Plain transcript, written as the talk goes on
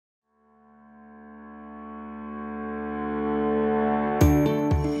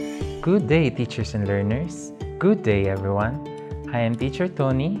Good day, teachers and learners. Good day, everyone. I am Teacher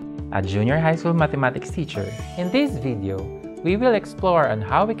Tony, a junior high school mathematics teacher. In this video, we will explore on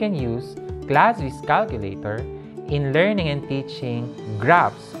how we can use CLASSWIZ calculator in learning and teaching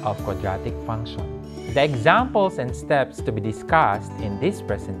graphs of quadratic functions. The examples and steps to be discussed in this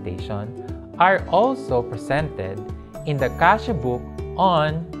presentation are also presented in the CASIO book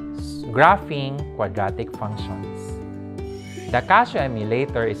on graphing quadratic functions. The CASIO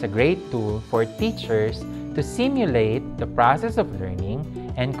emulator is a great tool for teachers to simulate the process of learning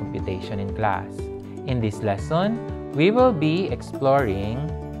and computation in class. In this lesson, we will be exploring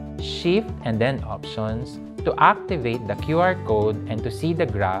Shift and then Options to activate the QR code and to see the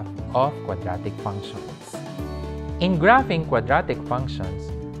graph of quadratic functions. In graphing quadratic functions,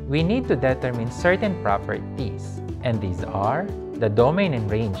 we need to determine certain properties, and these are the domain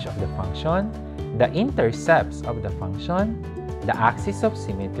and range of the function, the intercepts of the function, the axis of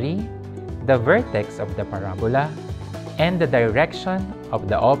symmetry, the vertex of the parabola, and the direction of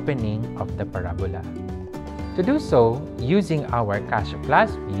the opening of the parabola. To do so, using our CASIO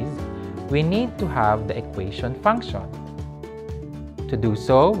CLASSWIZ, we need to have the equation function. To do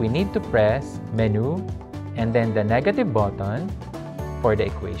so, we need to press Menu and then the negative button for the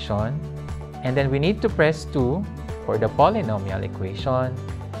equation, and then we need to press 2 for the polynomial equation,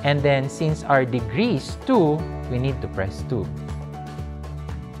 and then since our degree is 2, we need to press 2.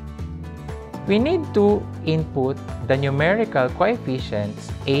 We need to input the numerical coefficients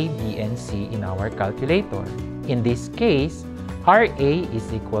a, b, and c in our calculator. In this case, our a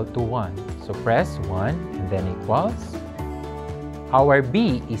is equal to 1. So press 1 and then equals. Our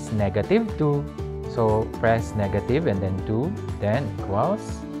b is negative 2. So press negative and then 2, then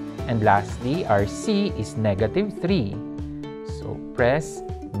equals. And lastly, our c is negative 3. So press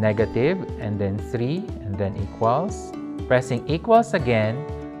negative and then 3 and then equals. Pressing equals again,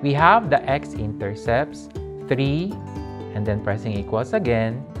 we have the x-intercepts 3 and then pressing equals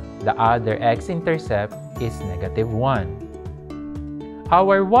again, the other x-intercept is negative 1.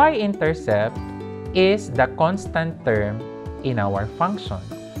 Our y-intercept is the constant term in our function.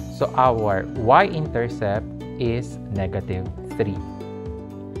 So our y-intercept is negative 3.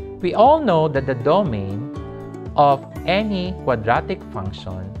 We all know that the domain of any quadratic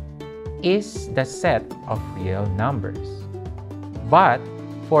function is the set of real numbers. But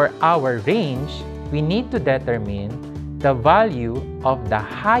for our range, we need to determine the value of the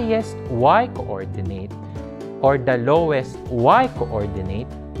highest y-coordinate or the lowest y-coordinate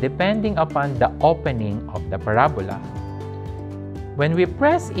depending upon the opening of the parabola. When we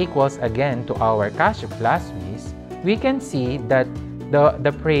press equals again to our CASIO CLASSWIZ, we can see that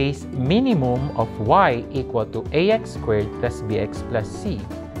the phrase minimum of y equal to ax squared plus bx plus c.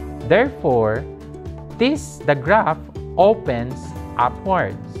 Therefore, the graph opens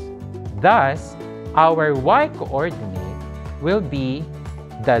upwards. Thus, our y-coordinate will be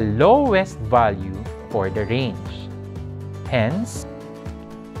the lowest value for the range. Hence,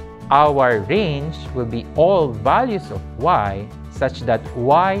 our range will be all values of y such that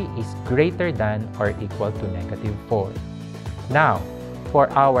y is greater than or equal to negative 4. Now, for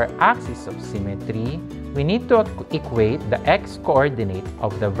our axis of symmetry, we need to equate the x-coordinate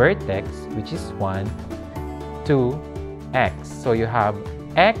of the vertex, which is 1, to x. So you have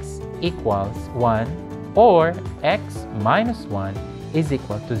x equals 1 or x minus 1 is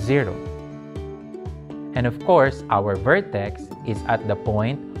equal to 0. And of course, our vertex is at the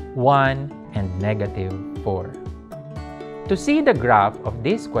point 1 and negative 4. To see the graph of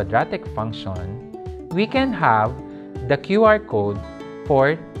this quadratic function, we can have the QR code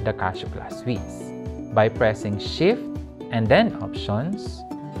for the CASIO CLASSWIZ by pressing Shift and then Options,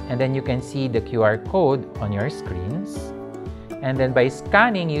 and then you can see the QR code on your screens. And then by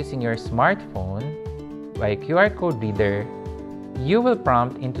scanning using your smartphone by QR code reader, you will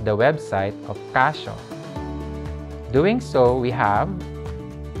prompt into the website of CASIO. Doing so, we have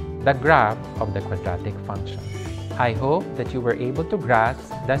the graph of the quadratic function. I hope that you were able to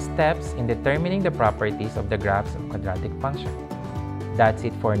grasp the steps in determining the properties of the graphs of quadratic function. That's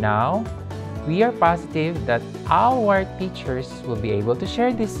it for now. We are positive that our teachers will be able to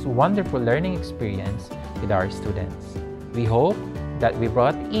share this wonderful learning experience with our students. We hope that we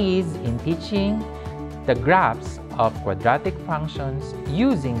brought ease in teaching the graphs of quadratic functions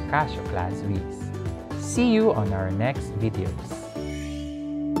using CASIO CLASSWIZ. See you on our next videos.